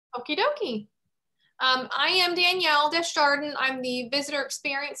Okie dokie. I am Danielle Deschardin. I'm the Visitor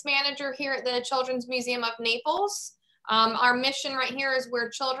Experience Manager here at the Children's Museum of Naples. Our mission right here is where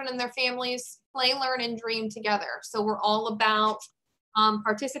children and their families play, learn, and dream together. So we're all about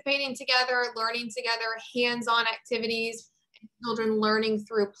participating together, learning together, hands-on activities, and children learning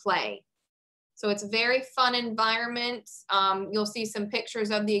through play. So it's a very fun environment. You'll see some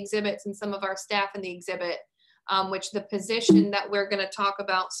pictures of the exhibits and some of our staff in the exhibit, which the position that we're going to talk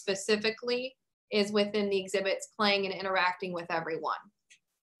about specifically is within the exhibits, playing and interacting with everyone.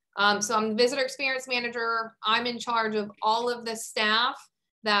 So I'm the Visitor Experience Manager. I'm in charge of all of the staff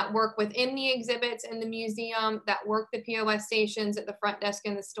that work within the exhibits in the museum, that work the POS stations at the front desk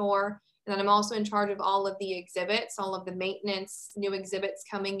in the store. And then I'm also in charge of all of the exhibits, all of the maintenance, new exhibits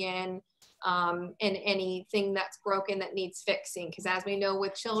coming in, and anything that's broken that needs fixing. Because as we know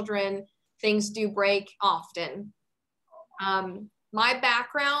with children, things do break often. My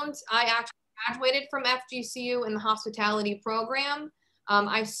background, I actually graduated from FGCU in the hospitality program.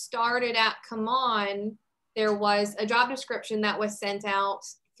 I started at Come On. There was a job description that was sent out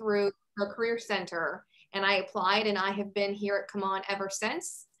through the Career Center, and I applied, and I have been here at Come On ever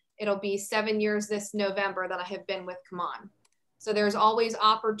since. It'll be 7 years this November that I have been with Come On. So there's always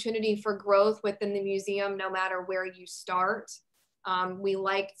opportunity for growth within the museum, no matter where you start. We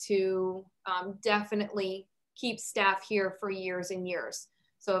like to definitely keep staff here for years and years.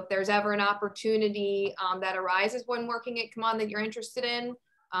 So if there's ever an opportunity that arises when working at Come On that you're interested in,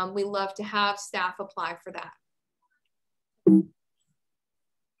 we love to have staff apply for that.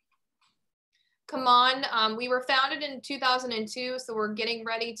 Come On, we were founded in 2002, so we're getting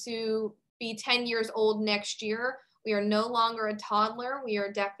ready to be 10 years old next year. We are no longer a toddler. We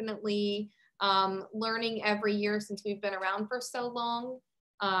are definitely learning every year since we've been around for so long.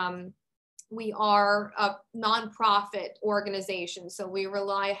 We are a nonprofit organization, so we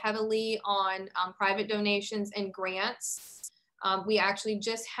rely heavily on private donations and grants. We actually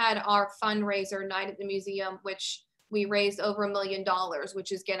just had our fundraiser night at the museum, which we raised over $1 million,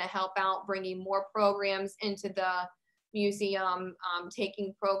 which is going to help out bringing more programs into the museum,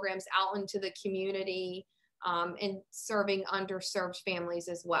 taking programs out into the community, and serving underserved families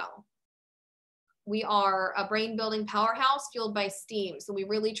as well. We are a brain building powerhouse fueled by STEAM. So we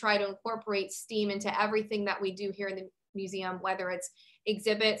really try to incorporate STEAM into everything that we do here in the museum, whether it's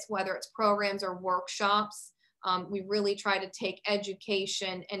exhibits, whether it's programs or workshops. We really try to take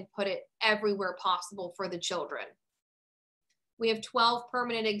education and put it everywhere possible for the children. We have 12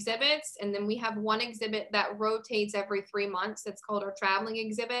 permanent exhibits, and then we have one exhibit that rotates every 3 months. It's called our traveling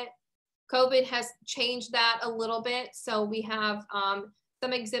exhibit. COVID has changed that a little bit. So we have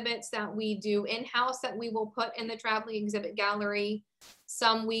some exhibits that we do in-house that we will put in the traveling exhibit gallery.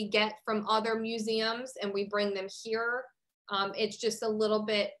 Some we get from other museums and we bring them here. It's just a little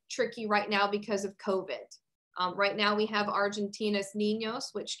bit tricky right now because of COVID. Right now we have Argentina's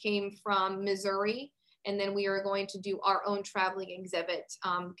Niños, which came from Missouri, and then we are going to do our own traveling exhibit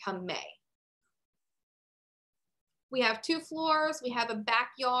come May. We have 2 floors, we have a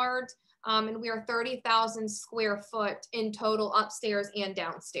backyard, and we are 30,000 square foot in total upstairs and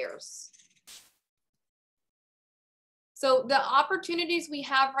downstairs. So the opportunities we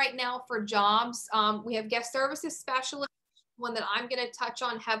have right now for jobs, we have guest services specialist, one that I'm going to touch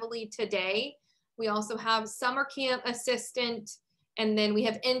on heavily today. We also have summer camp assistant, and then we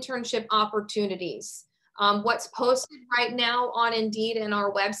have internship opportunities. What's posted right now on Indeed and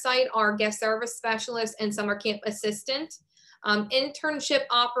our website are guest service specialist and summer camp assistant. Internship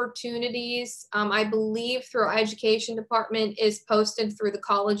opportunities, I believe through our education department, is posted through the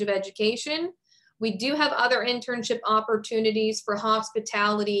College of Education. We do have other internship opportunities for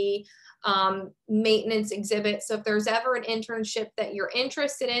hospitality, maintenance exhibits. So if there's ever an internship that you're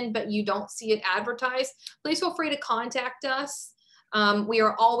interested in, but you don't see it advertised, please feel free to contact us. We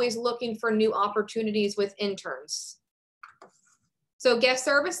are always looking for new opportunities with interns. So guest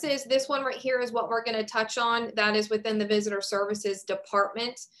services, this one right here is what we're going to touch on. That is within the visitor services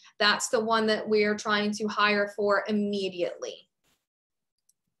department. That's the one that we're trying to hire for immediately.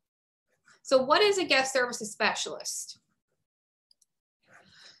 So what is a guest services specialist?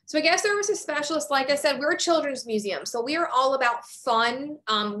 So a guest services specialist, like I said, we're a children's museum. So we are all about fun.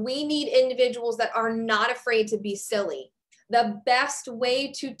 We need individuals that are not afraid to be silly. The best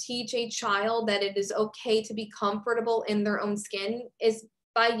way to teach a child that it is okay to be comfortable in their own skin is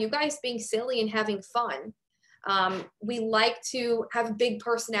by you guys being silly and having fun. We like to have big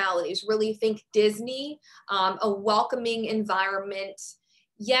personalities, really think Disney, a welcoming environment.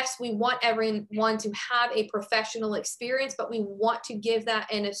 Yes, we want everyone to have a professional experience, but we want to give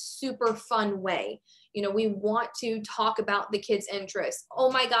that in a super fun way. You know, we want to talk about the kids' interests.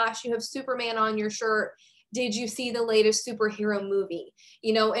 Oh my gosh, you have Superman on your shirt. Did you see the latest superhero movie?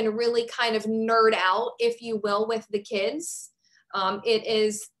 You know, and really kind of nerd out, if you will, with the kids. It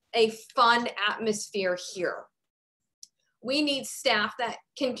is a fun atmosphere here. We need staff that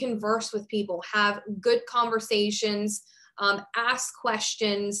can converse with people, have good conversations, ask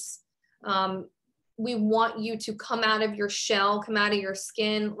questions. We want you to come out of your shell, come out of your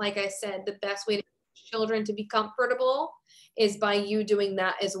skin. Like I said, the best way to get children to be comfortable is by you doing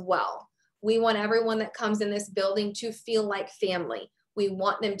that as well. We want everyone that comes in this building to feel like family. We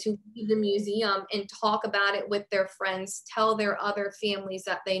want them to leave the museum and talk about it with their friends, tell their other families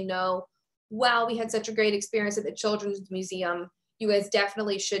that they know, wow, we had such a great experience at the Children's Museum. You guys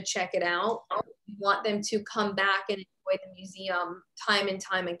definitely should check it out. We want them to come back and enjoy the museum time and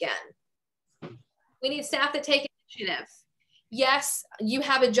time again. We need staff that take initiative. Yes, you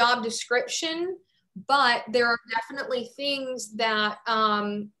have a job description, but there are definitely things that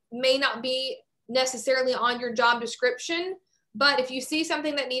may not be necessarily on your job description. But if you see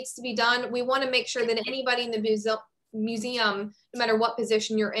something that needs to be done, we want to make sure that anybody in the museum, no matter what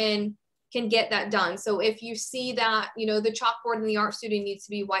position you're in, can get that done. So if you see that, you know, the chalkboard in the art studio needs to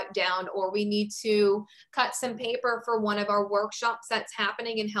be wiped down, or we need to cut some paper for one of our workshops that's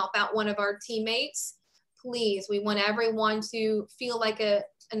happening and help out one of our teammates, please, we want everyone to feel like a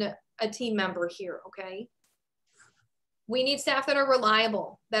team member here, okay? We need staff that are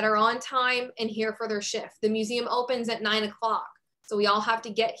reliable, that are on time and here for their shift. The museum opens at 9 o'clock. So we all have to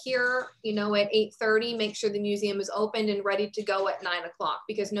get here, you know, at 8:30, make sure the museum is opened and ready to go at 9 o'clock,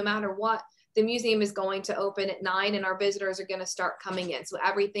 because no matter what, the museum is going to open at 9 and our visitors are going to start coming in. So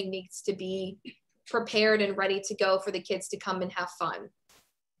everything needs to be prepared and ready to go for the kids to come and have fun.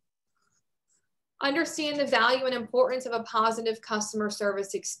 Understand the value and importance of a positive customer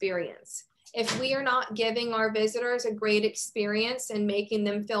service experience. If we are not giving our visitors a great experience and making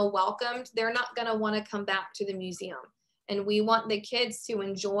them feel welcomed, they're not going to want to come back to the museum. And we want the kids to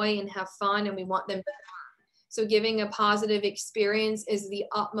enjoy and have fun, and we want them to learn. So giving a positive experience is the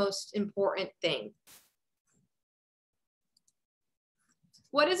utmost important thing.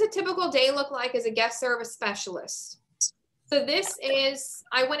 What does a typical day look like as a guest service specialist? So this is,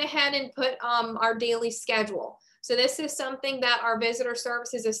 I went ahead and put our daily schedule. So this is something that our visitor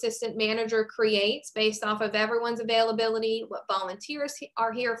services assistant manager creates based off of everyone's availability, what volunteers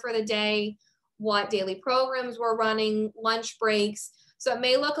are here for the day, what daily programs we're running, lunch breaks. So it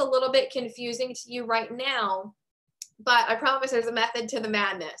may look a little bit confusing to you right now, but I promise there's a method to the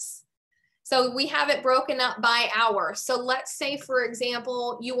madness. So we have it broken up by hour. So let's say, for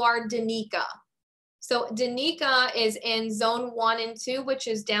example, you are Danica. So Danica is in zone 1 and 2, which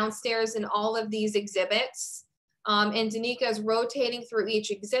is downstairs in all of these exhibits. And Danica is rotating through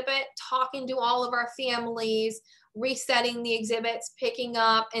each exhibit, talking to all of our families, resetting the exhibits, picking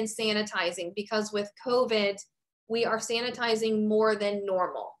up and sanitizing, because with COVID, we are sanitizing more than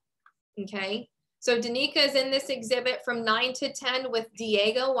normal, okay? So Danica is in this exhibit from 9 to 10 with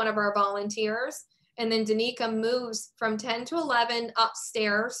Diego, one of our volunteers, and then Danica moves from 10 to 11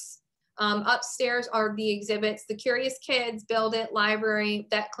 upstairs. Upstairs are the exhibits, the Curious Kids, Build It, Library,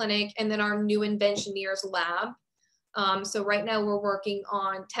 Vet Clinic, and then our new Inventioneers Lab. So right now we're working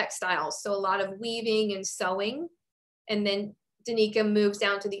on textiles, so a lot of weaving and sewing. And then Danica moves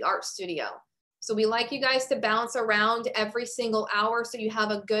down to the art studio. So we like you guys to bounce around every single hour so you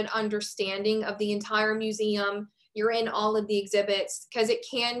have a good understanding of the entire museum. You're in all of the exhibits, because it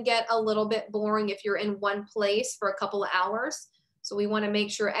can get a little bit boring if you're in one place for a couple of hours. So we want to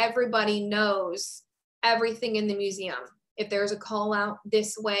make sure everybody knows everything in the museum. If there's a call out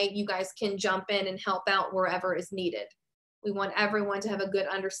this way, you guys can jump in and help out wherever is needed. We want everyone to have a good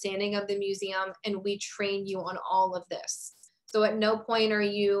understanding of the museum, and we train you on all of this. So at no point are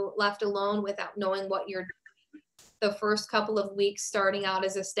you left alone without knowing what you're doing. The first couple of weeks starting out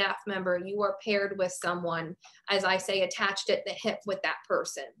as a staff member, you are paired with someone, as I say, attached at the hip with that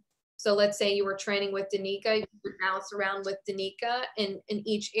person. So let's say you were training with Danica, you would bounce around with Danica, and in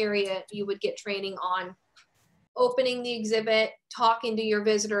each area you would get training on opening the exhibit, talking to your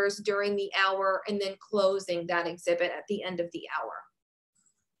visitors during the hour, and then closing that exhibit at the end of the hour.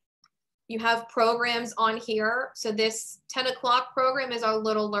 You have programs on here. So this 10 o'clock program is our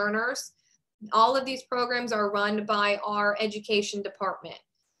Little Learners. All of these programs are run by our education department.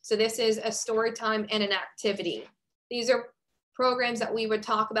 So this is a story time and an activity. These are programs that we would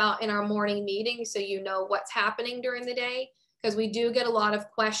talk about in our morning meeting, so you know what's happening during the day, because we do get a lot of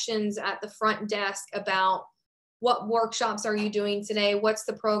questions at the front desk about what workshops are you doing today? What's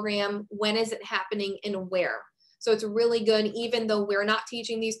the program? When is it happening and where? So it's really good, even though we're not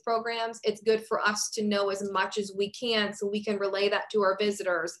teaching these programs, it's good for us to know as much as we can so we can relay that to our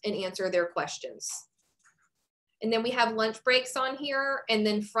visitors and answer their questions. And then we have lunch breaks on here, and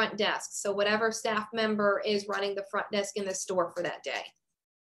then front desk. So whatever staff member is running the front desk in the store for that day.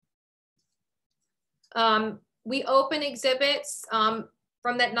 We open exhibits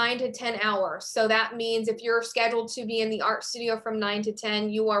from that 9 to 10 hours. So that means if you're scheduled to be in the art studio from 9 to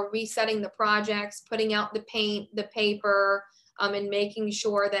 10, you are resetting the projects, putting out the paint, the paper, and making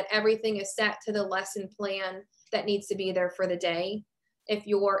sure that everything is set to the lesson plan that needs to be there for the day. If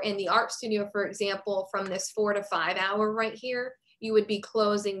you're in the art studio, for example, from this 4 to 5 hour right here, you would be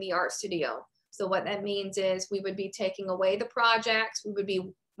closing the art studio. So what that means is we would be taking away the projects, we would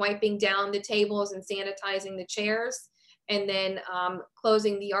be wiping down the tables and sanitizing the chairs, and then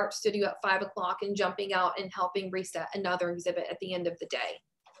closing the art studio at 5 o'clock and jumping out and helping reset another exhibit at the end of the day.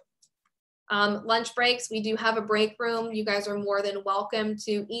 Lunch breaks, we do have a break room. You guys are more than welcome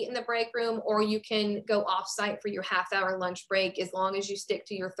to eat in the break room, or you can go off-site for your half-hour lunch break as long as you stick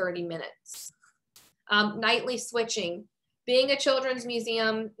to your 30 minutes. Nightly switching. Being a children's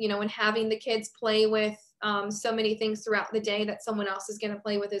museum, you know, and having the kids play with so many things throughout the day that someone else is going to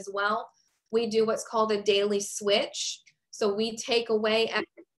play with as well, we do what's called a daily switch. So we take away at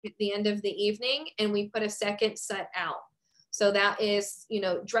the end of the evening and we put a second set out. So that is, you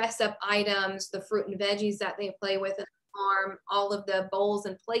know, dress up items, the fruit and veggies that they play with in the farm, all of the bowls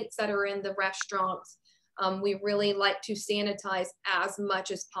and plates that are in the restaurants. We really like to sanitize as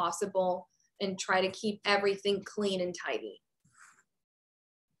much as possible and try to keep everything clean and tidy.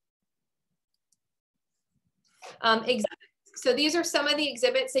 So these are some of the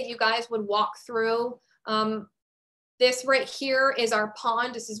exhibits that you guys would walk through. This right here is our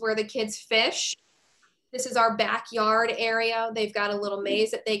pond. This is where the kids fish. This is our backyard area. They've got a little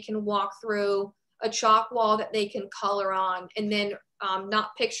maze that they can walk through, a chalk wall that they can color on. And then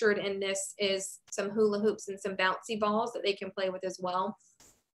not pictured in this is some hula hoops and some bouncy balls that they can play with as well.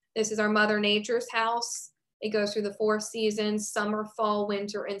 This is our Mother Nature's house. It goes through the 4 seasons, summer, fall,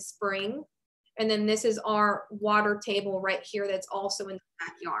 winter, and spring. And then this is our water table right here that's also in the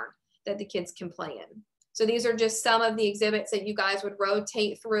backyard that the kids can play in. So these are just some of the exhibits that you guys would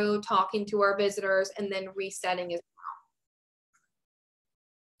rotate through, talking to our visitors, and then resetting as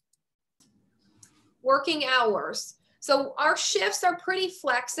well. Working hours. So our shifts are pretty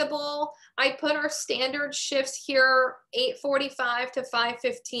flexible. I put our standard shifts here, 8:45 to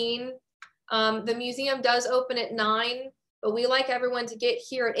 5:15. The museum does open at 9, but we like everyone to get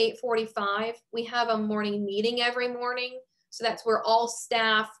here at 8:45. We have a morning meeting every morning. So that's where all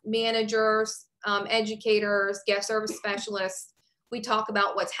staff, managers, educators, guest service specialists, we talk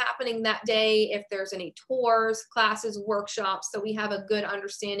about what's happening that day, if there's any tours, classes, workshops, so we have a good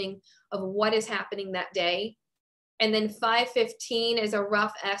understanding of what is happening that day. And then 5:15 is a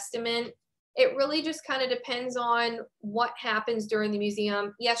rough estimate. It really just kind of depends on what happens during the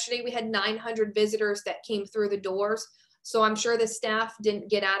museum. Yesterday we had 900 visitors that came through the doors, so I'm sure the staff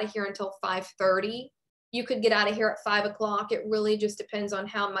didn't get out of here until 5:30. You could get out of here at 5 o'clock. It really just depends on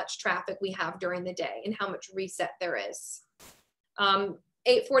how much traffic we have during the day and how much reset there is.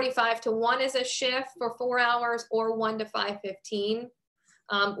 8:45 to 1 is a shift for 4 hours, or 1 to 5:15.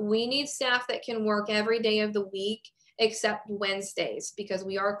 We need staff that can work every day of the week except Wednesdays, because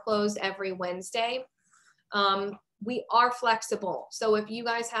we are closed every Wednesday. We are flexible. So if you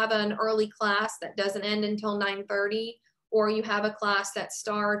guys have an early class that doesn't end until 9:30, or you have a class that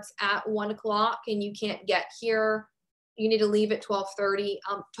starts at 1 o'clock and you can't get here, you need to leave at 12:30,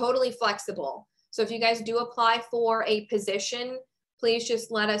 totally flexible. So if you guys do apply for a position, please just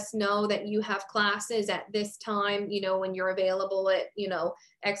let us know that you have classes at this time, you know, when you're available at, you know,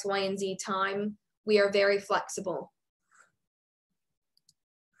 X, Y, and Z time. We are very flexible.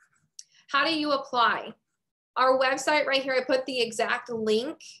 How do you apply? Our website right here, I put the exact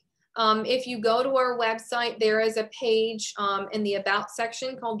link. If you go to our website, there is a page in the About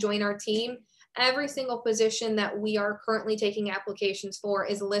section called Join Our Team. Every single position that we are currently taking applications for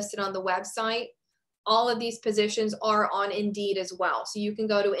is listed on the website. All of these positions are on Indeed as well. So you can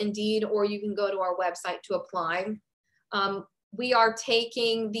go to Indeed, or you can go to our website to apply. We are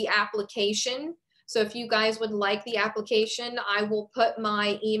taking the application. So if you guys would like the application, I will put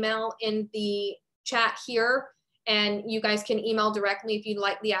my email in the chat here, and you guys can email directly if you'd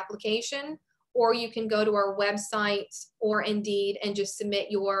like the application, or you can go to our website or Indeed and just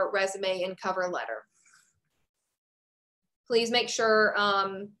submit your resume and cover letter. Please make sure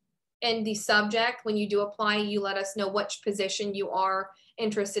in the subject, when you do apply, you let us know which position you are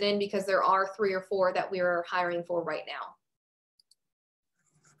interested in, because there are 3 or 4 that we are hiring for right now.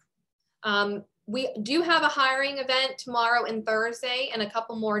 We do have a hiring event tomorrow and Thursday and a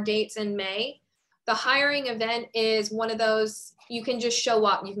couple more dates in May. The hiring event is one of those, you can just show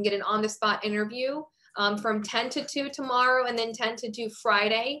up. You can get an on-the-spot interview from 10 to 2 tomorrow and then 10 to 2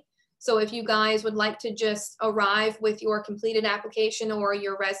 Friday. So if you guys would like to just arrive with your completed application or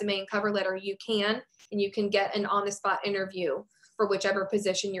your resume and cover letter, you can, and you can get an on-the-spot interview for whichever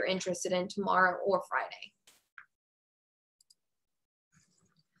position you're interested in tomorrow or Friday.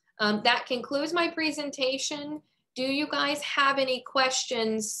 That concludes my presentation. Do you guys have any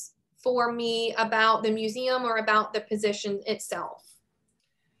questions for me about the museum or about the position itself?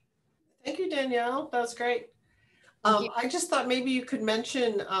 Thank you, Danielle. That was great. I just thought maybe you could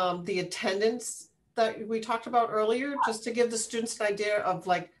mention the attendance that we talked about earlier, just to give the students an idea of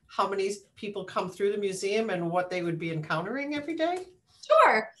like how many people come through the museum and what they would be encountering every day.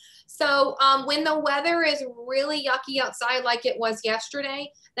 Sure. So when the weather is really yucky outside like it was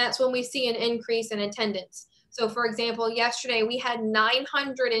yesterday, that's when we see an increase in attendance. So for example, yesterday we had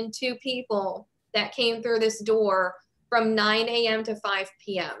 902 people that came through this door from 9 a.m. to 5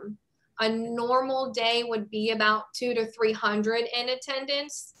 p.m. A normal day would be about 200 to 300 in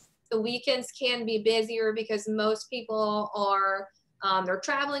attendance. The weekends can be busier because most people are they're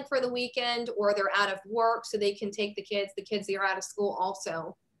traveling for the weekend or they're out of work, so they can take the kids that are out of school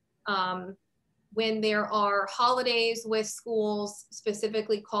also. When there are holidays with schools,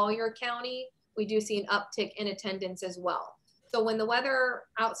 specifically Collier County, we do see an uptick in attendance as well. So when the weather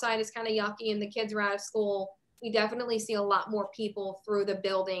outside is kind of yucky and the kids are out of school, we definitely see a lot more people through the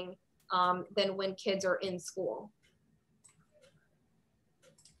building than when kids are in school.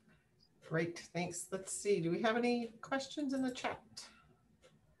 Great, thanks. Let's see, do we have any questions in the chat?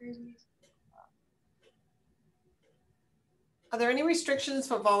 Are there any restrictions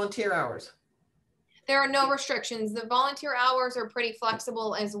for volunteer hours? There are no restrictions. The volunteer hours are pretty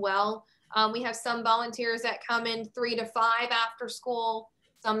flexible as well. We have some volunteers that come in 3 to 5 after school,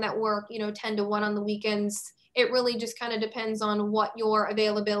 some that work, 10 to 1 on the weekends. It really just kind of depends on what your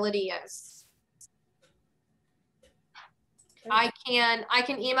availability is. Okay. I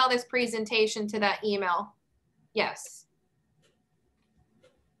can email this presentation to that email. Yes.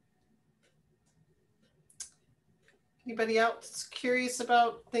 Anybody else curious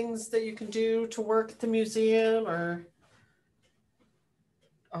about things that you can do to work at the museum, or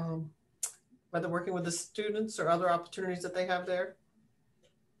whether working with the students or other opportunities that they have there?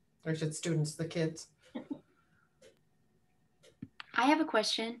 Or should students, the kids? I have a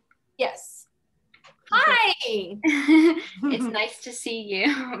question. Yes. Hi. It's nice to see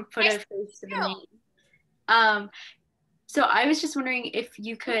you. Put a face to the name. So I was just wondering if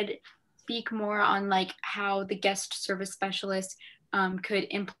you could speak more on like how the guest service specialist could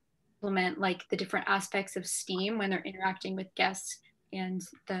implement like the different aspects of STEAM when they're interacting with guests and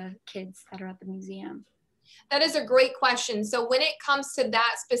the kids that are at the museum. That is a great question. So when it comes to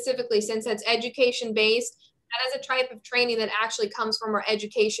that specifically, since it's education based, that is a type of training that actually comes from our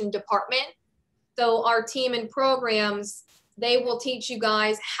education department. So our team and programs, they will teach you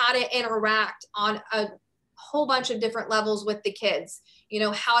guys how to interact on a whole bunch of different levels with the kids.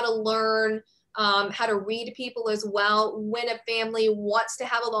 How to learn, how to read people as well. When a family wants to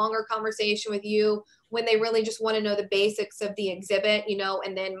have a longer conversation with you, when they really just want to know the basics of the exhibit,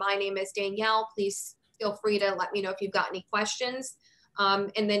 and then my name is Danielle. Please feel free to let me know if you've got any questions.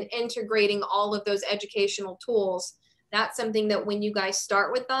 And then integrating all of those educational tools. That's something that when you guys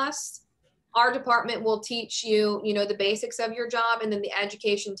start with us, our department will teach you, the basics of your job, and then the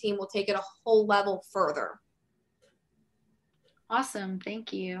education team will take it a whole level further. Awesome,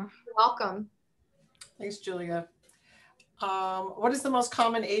 thank you. You're welcome. Thanks, Julia. What is the most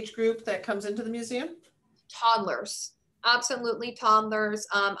common age group that comes into the museum? Toddlers, absolutely toddlers.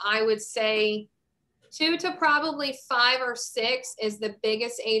 I would say 2 to probably 5 or 6 is the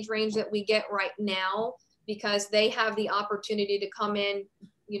biggest age range that we get right now, because they have the opportunity to come in,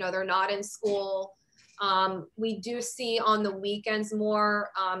 they're not in school. We do see on the weekends more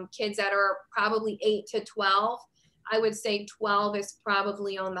kids that are probably 8 to 12. I would say 12 is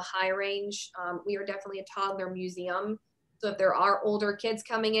probably on the high range. We are definitely a toddler museum. So if there are older kids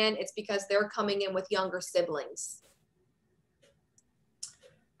coming in, it's because they're coming in with younger siblings.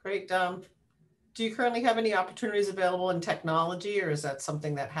 Great. Do you currently have any opportunities available in technology, or is that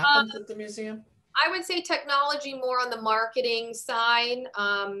something that happens at the museum? I would say technology more on the marketing side.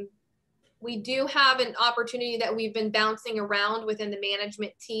 We do have an opportunity that we've been bouncing around within the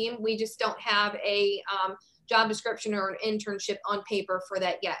management team. We just don't have a job description or an internship on paper for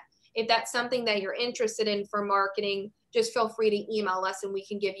that yet. If that's something that you're interested in for marketing, just feel free to email us and we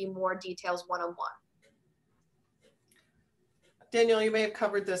can give you more details one-on-one. Danielle, you may have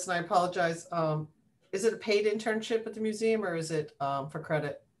covered this and I apologize. Is it a paid internship at the museum or is it for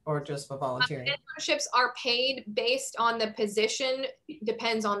credit or just for volunteering? Internships are paid based on the position,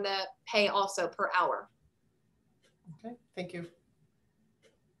 depends on the pay also per hour. Okay, thank you.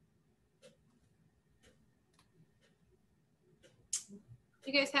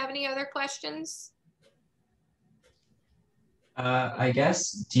 You guys have any other questions? I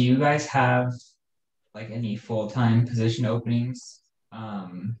guess, do you guys have like any full-time position openings?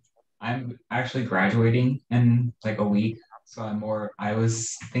 I'm actually graduating in like a week, so I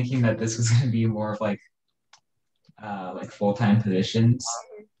was thinking that this was going to be more of like full-time positions.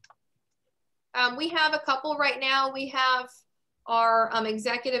 We have a couple right now. We have our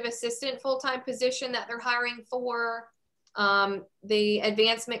executive assistant full-time position that they're hiring for, the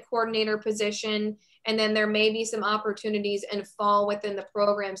advancement coordinator position, and then there may be some opportunities in fall within the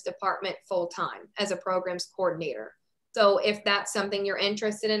programs department full-time as a programs coordinator. So if that's something you're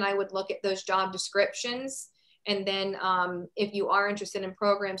interested in, I would look at those job descriptions. And then if you are interested in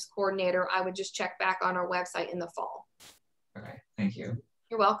programs coordinator, I would just check back on our website in the fall. Okay, thank you.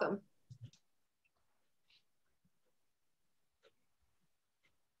 You're welcome.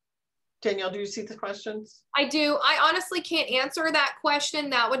 Danielle, do you see the questions? I do. I honestly can't answer that question.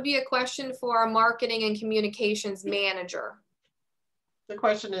 That would be a question for our marketing and communications manager. The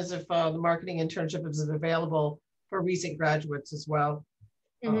question is if the marketing internship is available for recent graduates as well.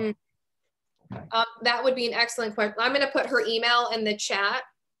 Mm-hmm. Okay. That would be an excellent question. I'm going to put her email in the chat.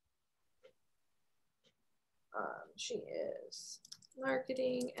 She is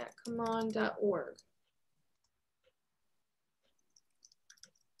marketing@common.org.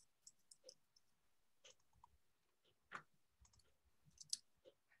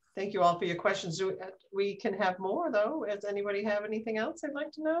 Thank you all for your questions. We can have more though. Does anybody have anything else they'd like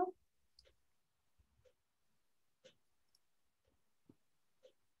to know?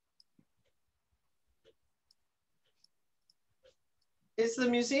 Is the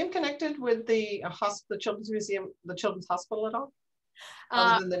museum connected with the Children's Museum, the Children's Hospital at all?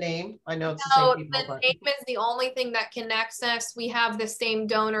 Other than the name? I know it's the same people. The name is the only thing that connects us. We have the same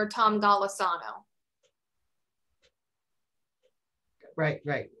donor, Tom Golisano. Right,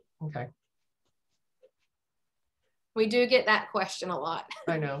 right. Okay. We do get that question a lot.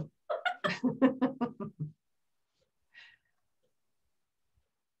 I know.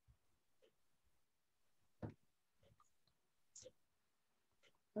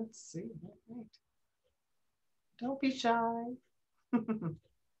 Let's see. Right. Don't be shy.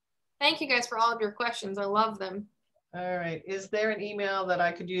 Thank you guys for all of your questions. I love them. All right. Is there an email that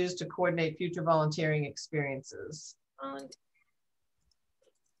I could use to coordinate future volunteering experiences?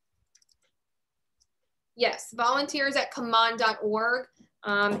 Yes, volunteers@common.org.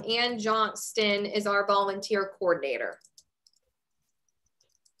 Ann Johnston is our volunteer coordinator.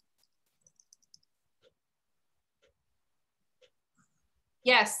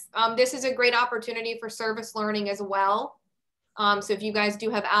 Yes, this is a great opportunity for service learning as well. So if you guys do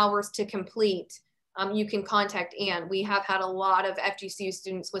have hours to complete, you can contact Ann. We have had a lot of FGCU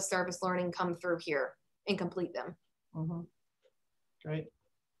students with service learning come through here and complete them. Mm-hmm. Great.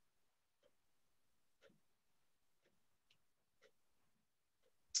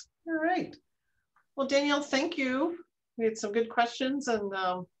 All right. Well, Danielle, thank you. We had some good questions and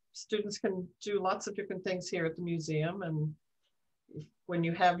students can do lots of different things here at the museum. And when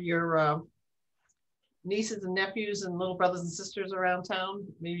you have your nieces and nephews and little brothers and sisters around town,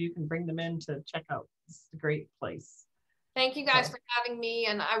 maybe you can bring them in to check out. It's a great place. Thank you guys for having me.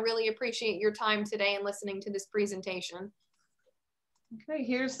 And I really appreciate your time today and listening to this presentation. Okay,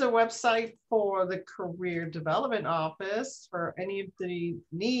 here's the website for the Career Development Office for any of the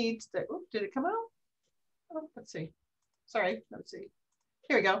needs that, oh, did it come out? Oh, let's see. Sorry, let's see.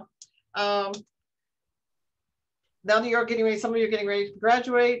 Here we go. Now that you're getting ready, some of you are getting ready to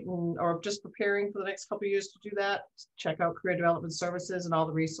graduate or just preparing for the next couple of years to do that, check out Career Development Services and all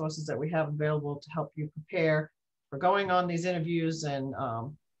the resources that we have available to help you prepare for going on these interviews and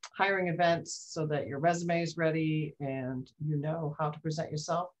hiring events so that your resume is ready and you know how to present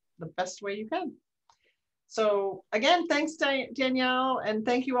yourself the best way you can. So again, thanks Danielle, and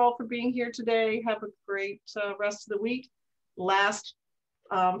thank you all for being here today. Have a great rest of the week. Last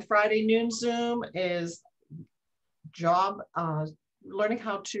Friday noon Zoom is learning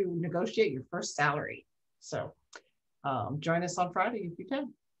how to negotiate your first salary. So join us on Friday if you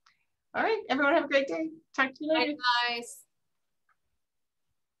can. All right, everyone have a great day. Talk to you later. Bye, guys.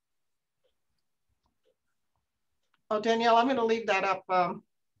 Oh, Danielle, I'm going to leave that up.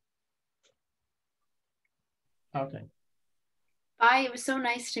 Okay. Bye. It was so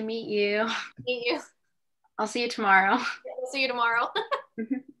nice to meet you. Meet you. I'll see you tomorrow. We'll see you tomorrow.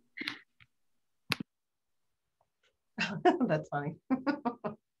 That's funny.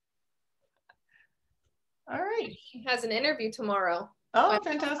 All right. She has an interview tomorrow. Oh, But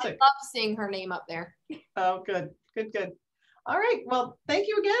fantastic. I love seeing her name up there. Oh, good, good, good. All right. Well, thank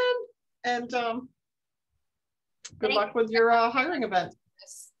you again. And good luck with your hiring event.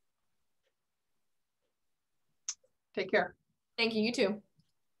 Take care. Thank you, you too.